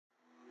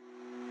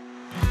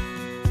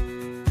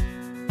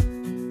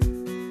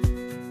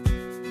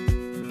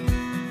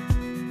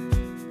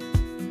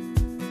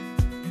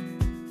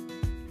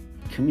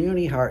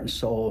Community Heart and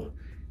Soul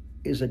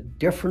is a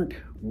different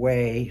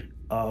way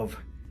of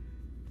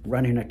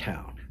running a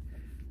town.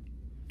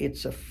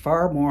 It's a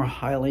far more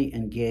highly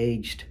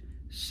engaged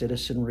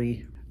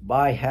citizenry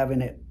by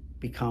having it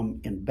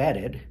become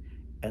embedded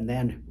and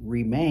then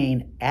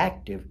remain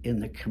active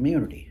in the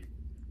community.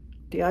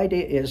 The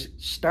idea is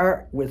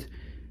start with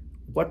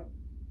what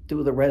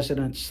do the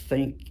residents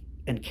think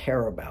and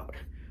care about?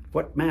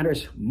 What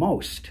matters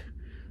most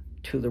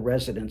to the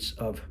residents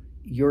of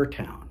your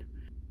town?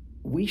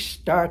 We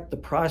start the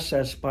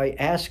process by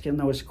asking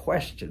those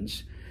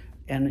questions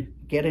and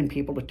getting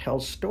people to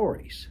tell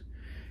stories.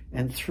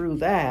 And through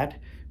that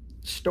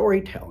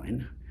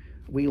storytelling,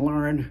 we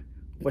learn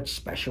what's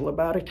special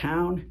about a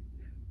town,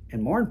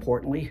 and more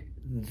importantly,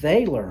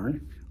 they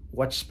learn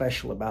what's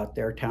special about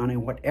their town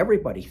and what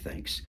everybody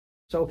thinks.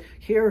 So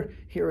here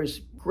is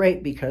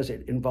great because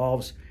it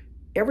involves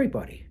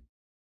everybody.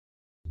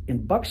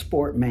 In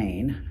Bucksport,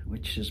 Maine,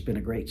 which has been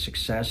a great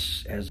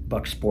success as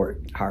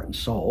Bucksport Heart and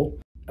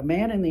Soul, a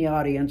man in the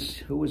audience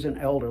who was an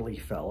elderly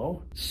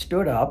fellow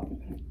stood up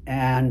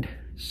and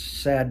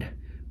said,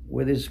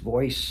 with his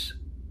voice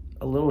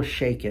a little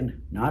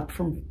shaken, not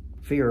from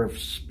fear of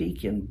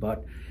speaking,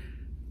 but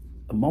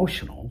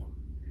emotional,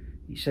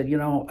 he said, "You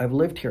know, I've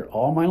lived here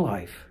all my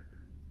life,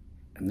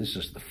 and this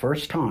is the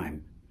first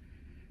time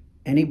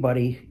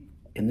anybody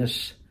in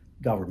this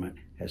government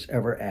has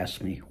ever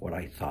asked me what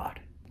I thought."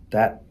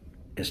 That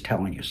is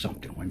telling you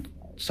something when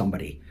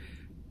somebody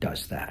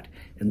does that.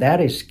 And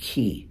that is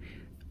key,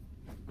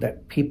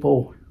 that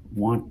people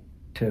want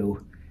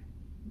to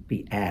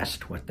be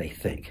asked what they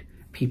think.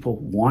 People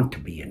want to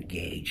be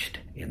engaged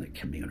in the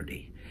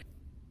community.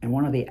 And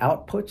one of the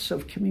outputs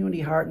of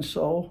Community Heart and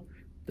Soul,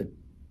 the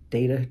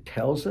data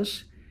tells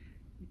us,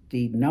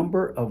 the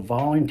number of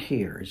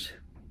volunteers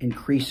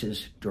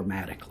increases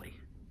dramatically.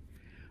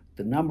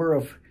 The number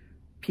of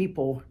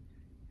people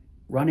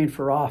running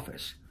for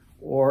office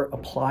or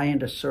applying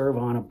to serve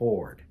on a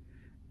board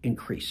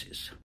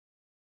increases.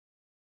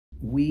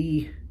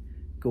 We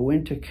go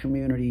into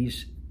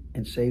communities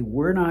and say,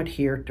 we're not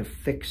here to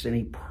fix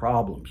any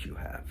problems you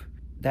have.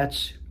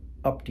 That's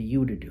up to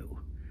you to do.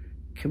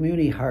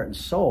 Community Heart and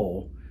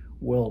Soul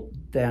will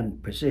then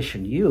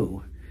position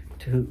you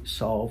to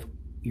solve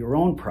your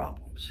own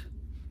problems.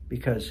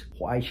 Because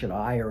why should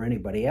I or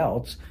anybody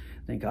else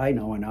think I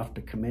know enough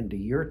to come into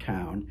your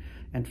town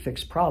and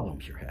fix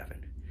problems you're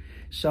having?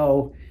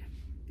 So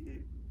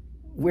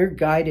we're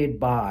guided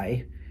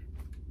by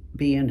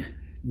being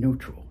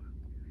neutral.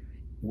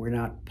 We're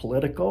not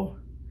political.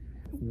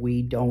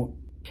 We don't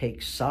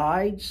take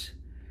sides.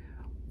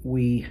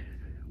 We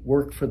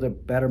work for the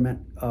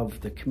betterment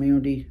of the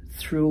community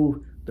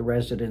through the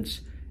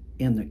residents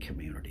in the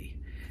community,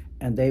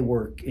 and they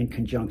work in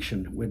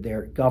conjunction with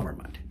their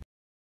government.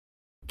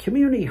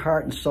 Community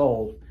Heart and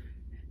Soul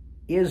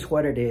is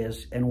what it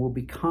is and will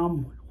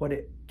become what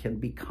it can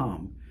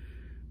become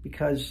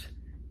because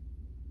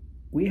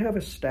we have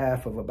a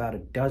staff of about a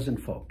dozen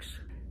folks.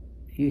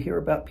 You hear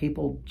about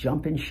people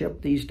jumping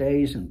ship these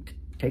days and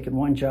taking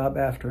one job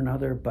after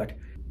another, but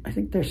I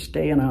think they're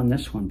staying on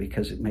this one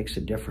because it makes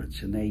a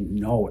difference and they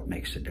know it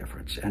makes a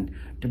difference. And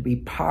to be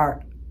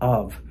part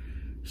of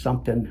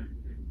something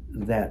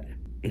that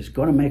is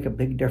going to make a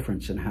big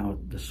difference in how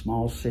the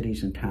small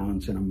cities and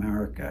towns in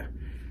America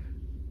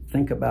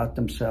think about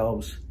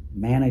themselves,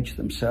 manage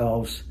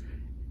themselves,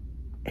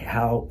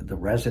 how the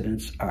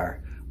residents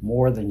are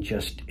more than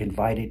just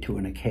invited to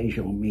an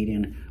occasional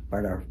meeting,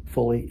 but are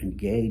fully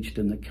engaged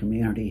in the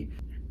community.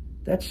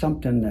 That's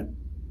something that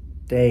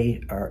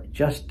they are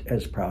just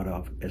as proud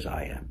of as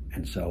I am.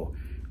 And so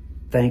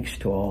thanks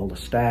to all the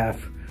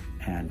staff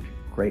and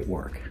great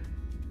work.